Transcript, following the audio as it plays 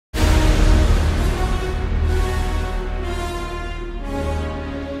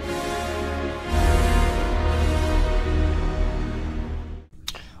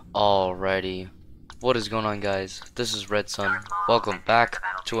Alrighty, what is going on, guys? This is Red Sun. Welcome back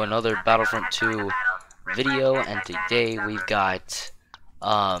to another Battlefront 2 video, and today we've got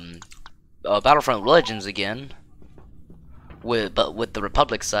Battlefront Legends again, but with the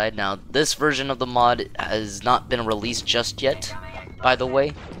Republic side. Now, this version of the mod has not been released just yet, by the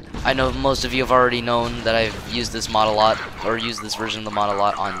way. I know most of you have already known that I've used this mod a lot, or used this version of the mod a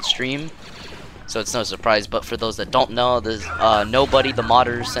lot on stream, so it's no surprise. But for those that don't know, this Nobody the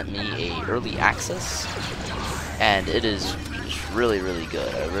modder sent me a early access, and it is just really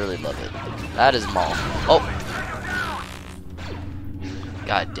good. I really love it. That is Maul. Oh,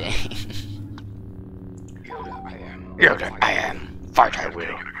 god dang. Yoda I am. Fight I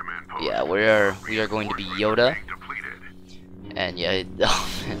will. Yeah, we are going to be Yoda. And yeah,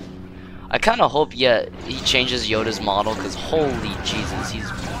 I kind of hope he changes Yoda's model, because holy Jesus,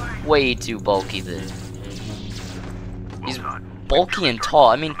 he's way too bulky. He's bulky and tall.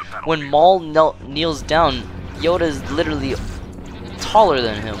 I mean, when Maul kneels down, Yoda is literally taller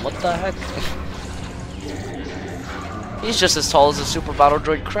than him. What the heck? He's just as tall as a Super Battle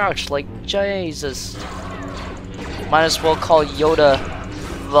Droid Crouch. Like, Jesus. Might as well call Yoda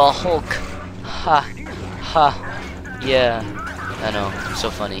the Hulk. Ha. Ha. Yeah. I know, so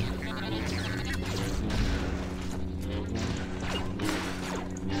funny.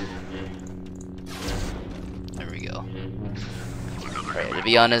 There we go. Alright, to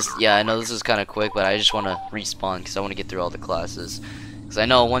be honest, yeah, I know this is kind of quick, but I just want to respawn because I want to get through all the classes. Because I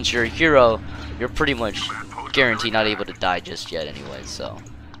know once you're a hero, you're pretty much guaranteed not able to die just yet anyway, so.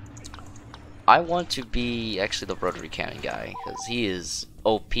 I want to be actually the rotary cannon guy, because he is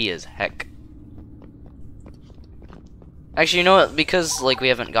OP as heck. Actually, you know what? Because like we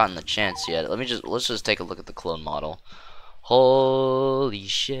haven't gotten the chance yet, let's just take a look at the clone model. Holy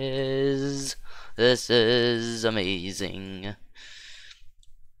shiz, this is amazing.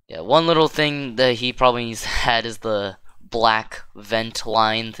 Yeah, one little thing that he probably needs to add is the black vent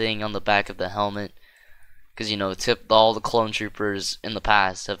line thing on the back of the helmet, because you know, all the clone troopers in the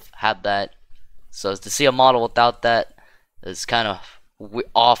past have had that. So to see a model without that is kind of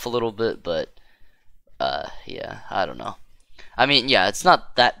off a little bit, but yeah, I don't know. I mean, yeah, it's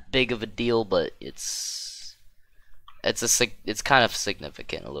not that big of a deal, but it's kind of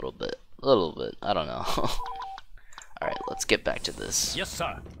significant a little bit. I don't know. All right, let's get back to this. Yes,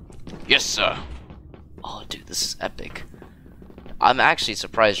 sir. Yes, sir. Oh, dude, this is epic. I'm actually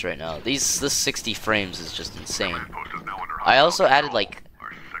surprised right now. This 60 frames is just insane. I also added like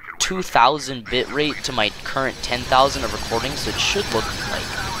 2,000 bitrate to my current 10,000 of recording, so it should look like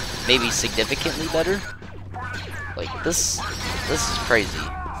maybe significantly better. Like this is crazy.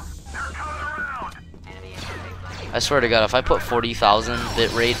 I swear to God, if I put 40,000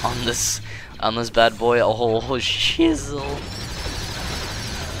 bitrate on this bad boy, oh shizzle!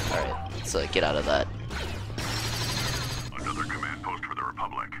 All right, let's get out of that. Another command post for the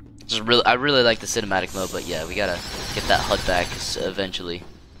Republic. I really like the cinematic mode, but yeah, we gotta get that HUD back eventually.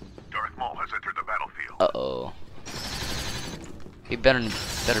 Darth Maul has entered the battlefield. Uh-oh. He better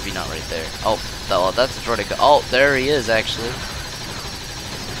be not right there. Oh, that's a droid. Oh, there he is, actually.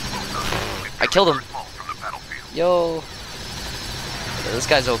 I killed him. Yo. Yeah, this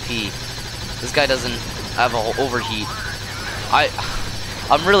guy's OP. This guy doesn't have an overheat.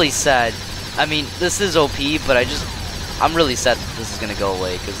 I'm really sad. I mean, this is OP, but I'm really sad that this is gonna go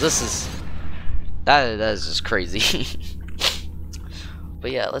away, because that is just crazy.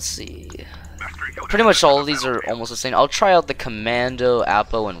 But yeah, let's see. Pretty much all of these are almost the same. I'll try out the Commando,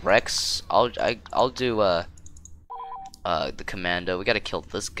 Apo, and Rex. I'll do the Commando. We gotta kill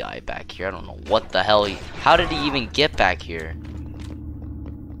this guy back here. I don't know what the hell how did he even get back here?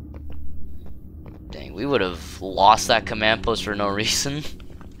 Dang, we would have lost that command post for no reason.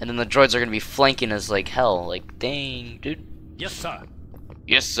 And then the droids are gonna be flanking us like hell. Like, dang, dude. Yes, sir.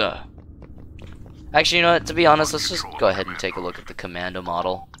 Yes, sir. Actually, you know what? To be honest, let's just go ahead and take a look at the Commando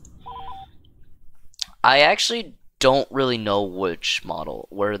model. I actually don't really know where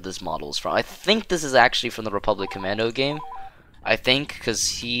this model is from. I think this is actually from the Republic Commando game. I think, because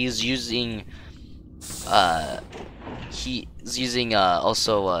he's using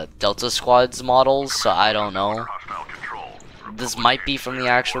also Delta Squad's models, so I don't know. This might be from the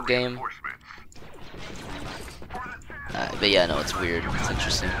actual game. But yeah, no, it's weird. It's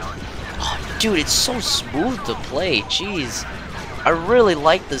interesting. Oh, dude, it's so smooth to play. Jeez. I really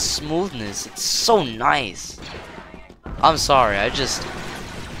like the smoothness. It's so nice. I'm sorry. I'm just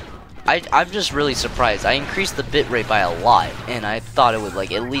really surprised. I increased the bitrate by a lot, and I thought it would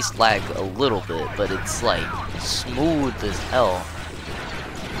like at least lag a little bit, but it's like smooth as hell.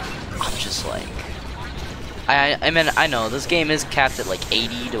 I'm just like, I mean, I know this game is capped at like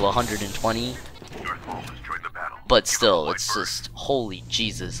 80 to 120, Darth Maul has joined the battle. but still, it's just holy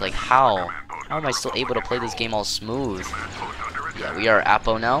Jesus! Like how am I still able to play this game all smooth? Yeah, we are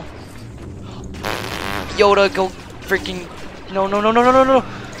Apo now. Yoda, go freaking no!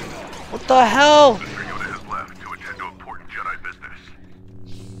 What the hell? Mr. Yoda has left to attend to important Jedi business.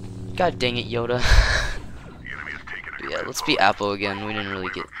 God dang it, Yoda. The enemy has taken a Yeah, command let's be post. Apo again. We didn't really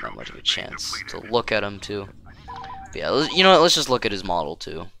get that much of a chance to look at him too. But yeah, you know what? Let's just look at his model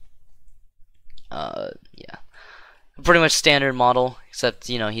too. Yeah, pretty much standard model, except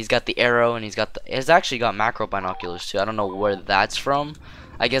you know he's got the arrow and he's actually got macro binoculars too. I don't know where that's from.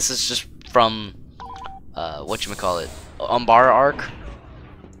 I guess it's just from whatchamacallit, Umbara arc.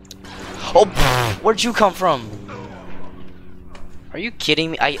 Oh, where'd you come from? Are you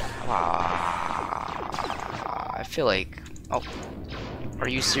kidding me? I feel like, oh, are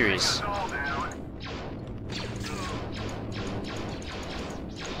you serious?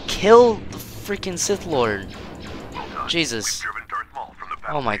 Kill the freaking Sith Lord. Jesus. Driven Darth Maul from the Oh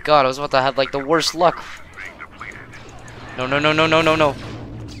battle. my god, I was about to have like the worst luck. Being depleted. No.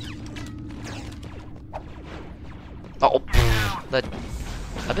 Oh, that,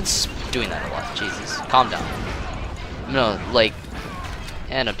 I've been doing that a lot. Jesus, calm down. No, like,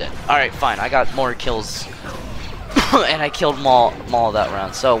 and I'm dead. Alright, fine, I got more kills. And I killed Maul that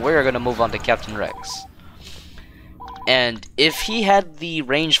round. So we're gonna move on to Captain Rex. And if he had the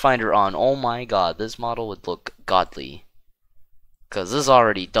rangefinder on, oh my god, this model would look godly. Cause this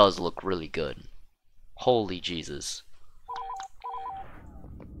already does look really good. Holy Jesus.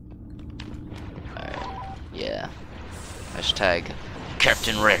 Alright, yeah. Hashtag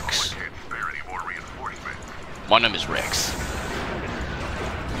Captain Rex. Can't spare any more reinforcements. My name is Rex.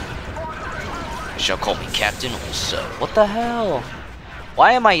 You shall call me Captain also. What the hell?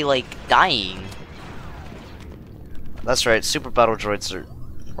 Why am I like dying? That's right, super battle droids are,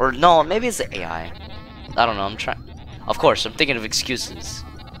 or no, maybe it's the AI. I don't know. I'm trying. Of course, I'm thinking of excuses.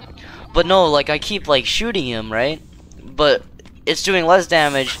 But no, like I keep like shooting him, right? But it's doing less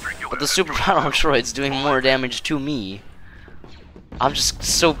damage. But the super battle droid's doing more damage to me. I'm just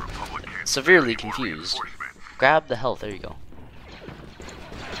so severely confused. Grab the health. There you go.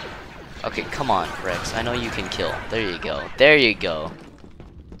 Okay, come on, Rex. I know you can kill. There you go. There you go.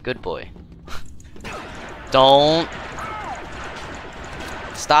 Good boy. Don't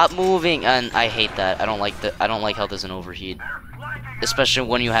stop moving. And I hate that. I don't like how there's an overheat, especially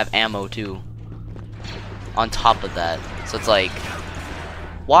when you have ammo too. On top of that, so it's like,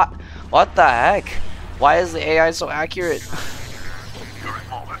 what the heck? Why is the AI so accurate? Darth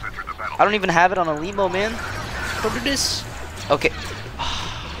Maul has entered the battle. I don't even have it on a Limo, man. What is this? Okay.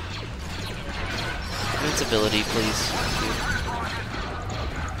 Invincibility, please.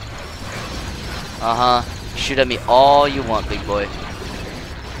 Shoot at me all you want, big boy.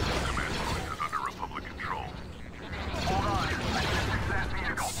 Command post is under Republic control.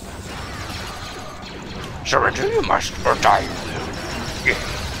 Surrender, you must, or die. Okay,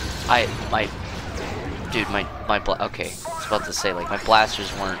 I was about to say, like, my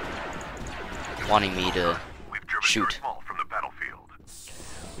blasters weren't wanting me to We've driven shoot. Darth Maul from the battlefield.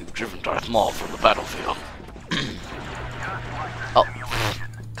 We've driven Darth Maul from the battlefield. Oh,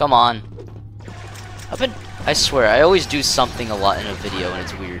 come on. I swear, I always do something a lot in a video and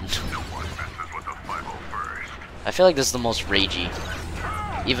it's weird. No one messes with the 501st. I feel like this is the most ragey.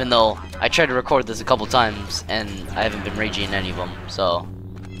 Even though I tried to record this a couple times and I haven't been ragey in any of them, so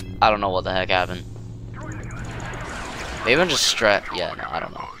I don't know what the heck happened. Maybe I'm just yeah, no, I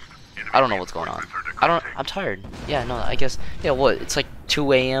don't know. I don't know what's going on. I'm tired. Yeah, no, I guess, yeah, what, it's like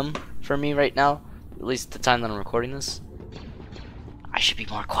 2 AM for me right now, at least the time that I'm recording this. I should be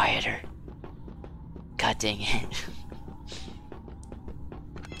more quieter. God dang it.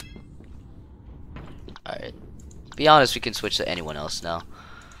 Alright. Be honest, we can switch to anyone else now.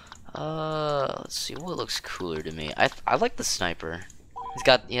 Let's see what looks cooler to me. I like the sniper.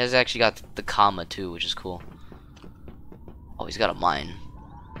 He has actually got the comma too, which is cool. Oh, he's got a mine.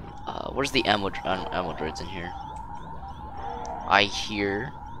 Where's the ammo droids in here? I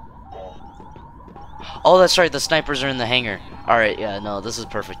hear. Oh, that's right. The snipers are in the hangar. All right, yeah, no, this is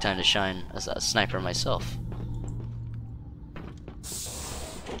perfect time to shine as a sniper myself.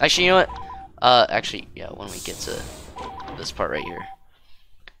 Actually, you know what? Actually, yeah, when we get to this part right here.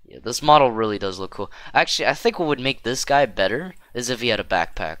 Yeah, this model really does look cool. Actually, I think what would make this guy better is if he had a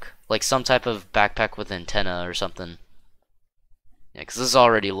backpack. Like some type of backpack with antenna or something. Yeah, because this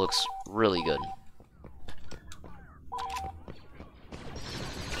already looks really good.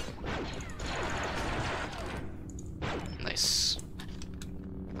 Nice.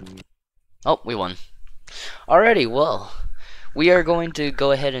 Oh, we won. Alrighty, well, we are going to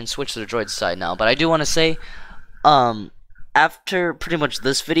go ahead and switch to the droid side now. But I do want to say, after pretty much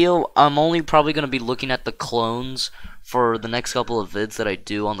this video, I'm only probably going to be looking at the clones for the next couple of vids that I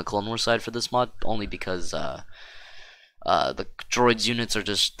do on the Clone Wars side for this mod, only because the droids units are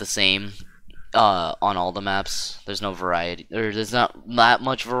just the same on all the maps. There's no variety. There's not that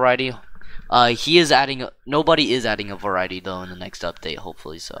much variety. Nobody is adding a variety though in the next update,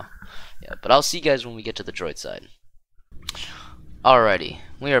 hopefully. So yeah, but I'll see you guys when we get to the droid side. Alrighty,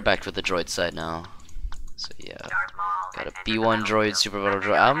 we are back with the droid side now. So yeah, got a B1 droid, super battle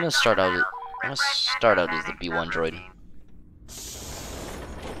droid. I'm gonna start out as the B1 droid.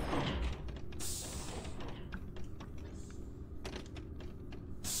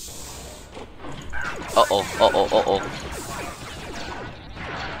 Uh-oh.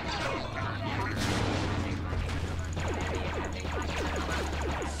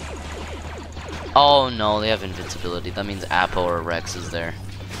 Oh no, they have invincibility. That means Apo or Rex is there.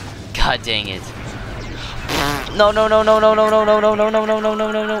 God dang it. No.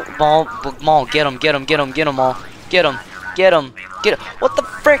 Maul, get him, Maul. Get him. What the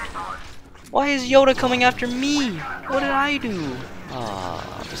frick? Why is Yoda coming after me? What did I do? Oh,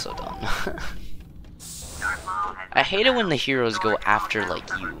 I'm so dumb. I hate it when the heroes go after, like,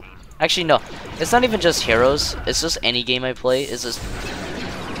 you. Actually, no. It's not even just heroes. It's just any game I play. It's just...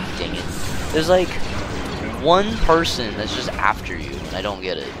 God dang it. There's, like, one person that's just after you, and I don't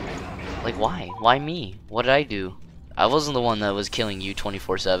get it. Like, why? Why me? What did I do? I wasn't the one that was killing you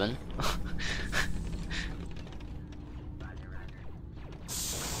 24/7.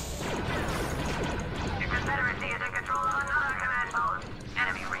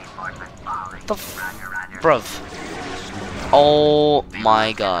 Bruv. Oh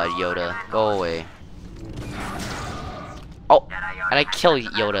my god, Yoda. Go away. Oh, and I kill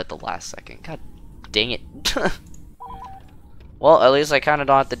Yoda at the last second. God dang it. Well, at least I kind of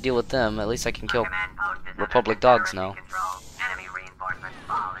don't have to deal with them. At least I can kill Republic dogs now.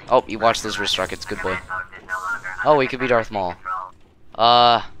 Oh, you watch those wrist rockets. Good boy. Oh, he could be Darth Maul.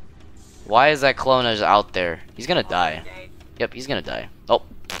 Why is that clone just out there? He's gonna die. Yep, he's gonna die. Oh,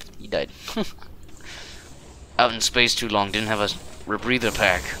 he died. Out in space too long, didn't have a rebreather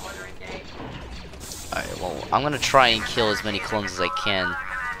pack. Alright, well, I'm gonna try and kill as many clones as I can,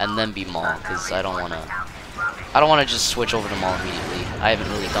 and then be Maul, because I don't wanna just switch over to Maul immediately. I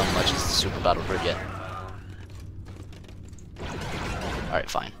haven't really done much as the Super Battlefront yet. Alright,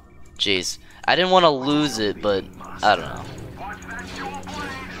 fine. Jeez. I didn't want to lose it, but I don't know.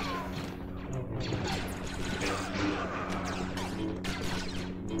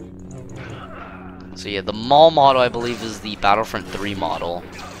 So yeah, the Maul model I believe is the Battlefront 3 model.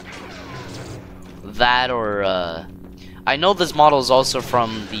 That or I know this model is also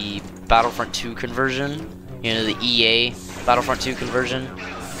from the Battlefront 2 conversion. You know, the EA Battlefront 2 conversion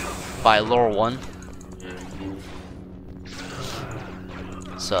by Lore 1.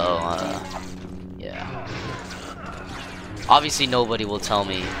 So yeah. Obviously nobody will tell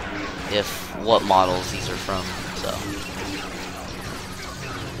me what models these are from, so.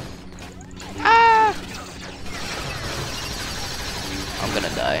 I'm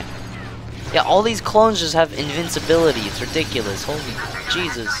gonna die. Yeah, all these clones just have invincibility. It's ridiculous. Holy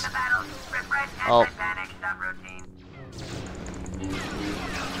Jesus. Oh.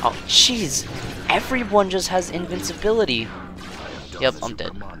 Oh, jeez. Everyone just has invincibility. Yep, I'm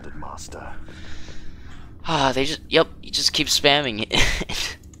dead. They just... Yep, you just keep spamming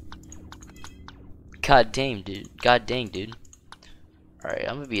it. God dang, dude. Alright,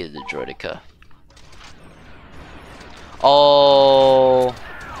 I'm gonna be the Droidica. Oh,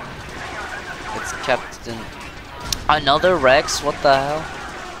 it's Captain. Another Rex? What the hell?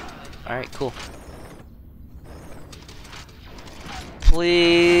 Alright, cool.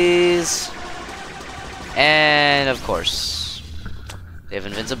 Please. And of course, they have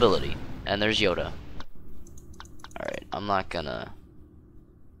invincibility. And there's Yoda. Alright, I'm actually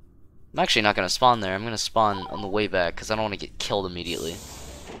not gonna spawn there. I'm gonna spawn on the way back because I don't want to get killed immediately.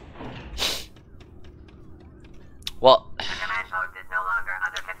 Well,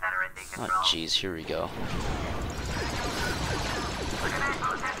 oh jeez, here we go.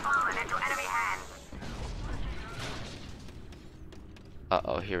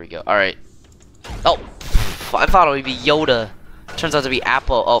 Uh-oh, here we go. Alright. Oh, I thought it would be Yoda. Turns out to be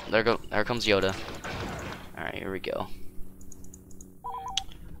Apple. Oh, there comes Yoda. Alright, here we go.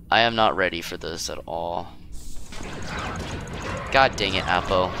 I am not ready for this at all. God dang it,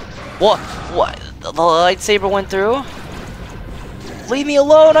 Apple. What? The lightsaber went through? Leave me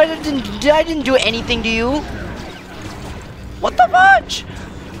alone! I didn't do anything to you! What the fudge?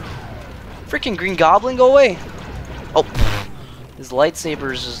 Freaking Green Goblin, go away! Oh, his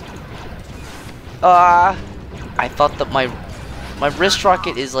lightsaber is just... I thought that my wrist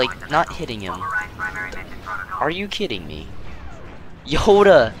rocket is like not hitting him. Are you kidding me?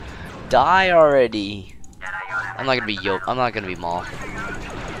 Yoda, die already! I'm not gonna be Yoda. I'm not gonna be Maul.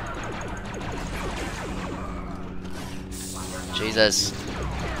 Jesus.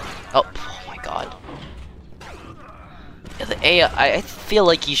 Oh my God. Yeah, the AI. I feel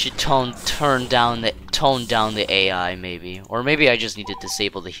like you should tone down the AI maybe, or maybe I just need to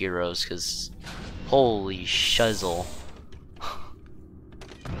disable the heroes because holy shizzle.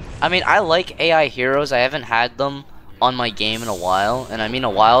 I mean, I like AI heroes. I haven't had them on my game in a while, and I mean a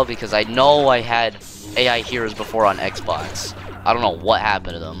while because I know I had AI heroes before on Xbox. I don't know what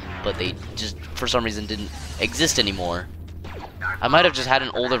happened to them, but they just for some reason didn't exist anymore. I might have just had an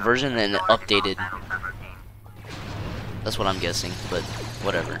older version and it updated. That's what I'm guessing, but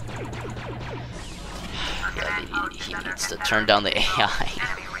whatever. Yeah, he needs to turn down the AI.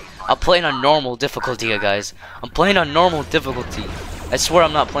 I'm playing on normal difficulty, guys. I'm playing on normal difficulty. I swear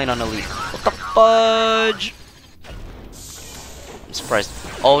I'm not playing on elite. What the fudge? I'm surprised.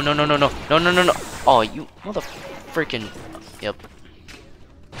 Oh no no no no no no no no! Oh you mother freaking. Yep.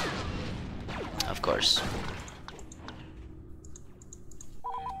 Of course.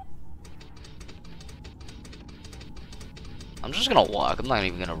 I'm just gonna walk. I'm not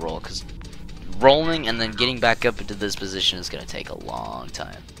even gonna roll because rolling and then getting back up into this position is gonna take a long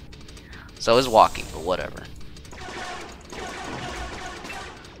time. So is walking, but whatever.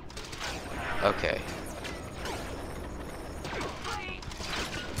 Okay.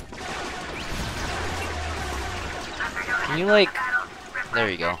 Can you like...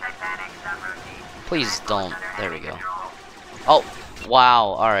 There you go. Please don't. There we go. Oh, wow.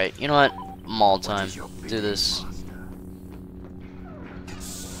 Alright, you know what? Maul time. Do this.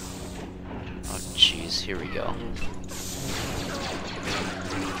 Oh, jeez. Here we go.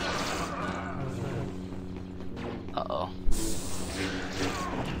 Uh-oh.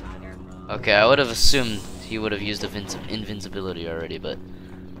 Okay, I would have assumed he would have used invincibility already, but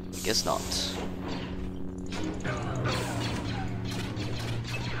I guess not.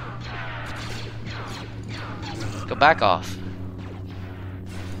 Go back off.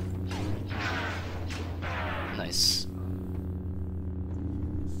 Nice.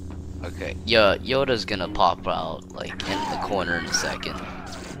 Okay, yeah, Yoda's gonna pop out like in the corner in a second.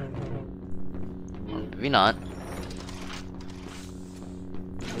 Or maybe not.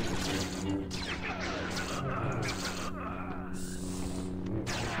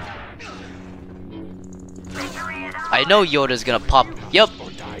 I know Yoda's gonna pop. Yep.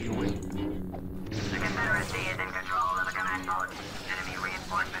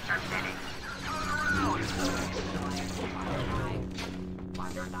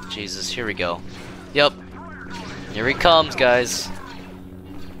 Jesus, here we go. Yep. Here he comes, guys.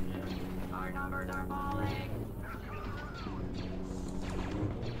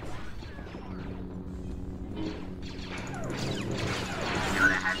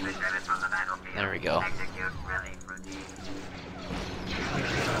 There we go.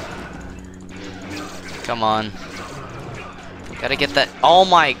 Come on. Gotta get that. Oh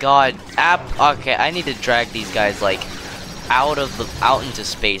my god. Okay, I need to drag these guys like out into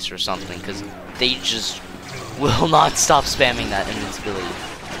space or something, because they just will not stop spamming that invincibility.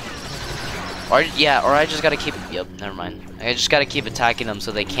 Or yeah, or I just gotta keep. Yep, never mind. I just gotta keep attacking them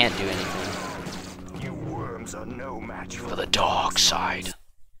so they can't do anything. You worms are no match For the dark side.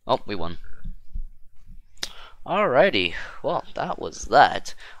 Oh, we won. Alrighty, well, that was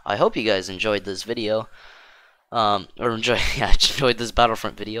that. I hope you guys enjoyed this video. Enjoyed this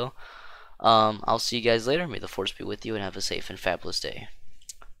Battlefront video. I'll see you guys later. May the force be with you and have a safe and fabulous day.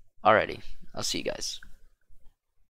 Alrighty, I'll see you guys.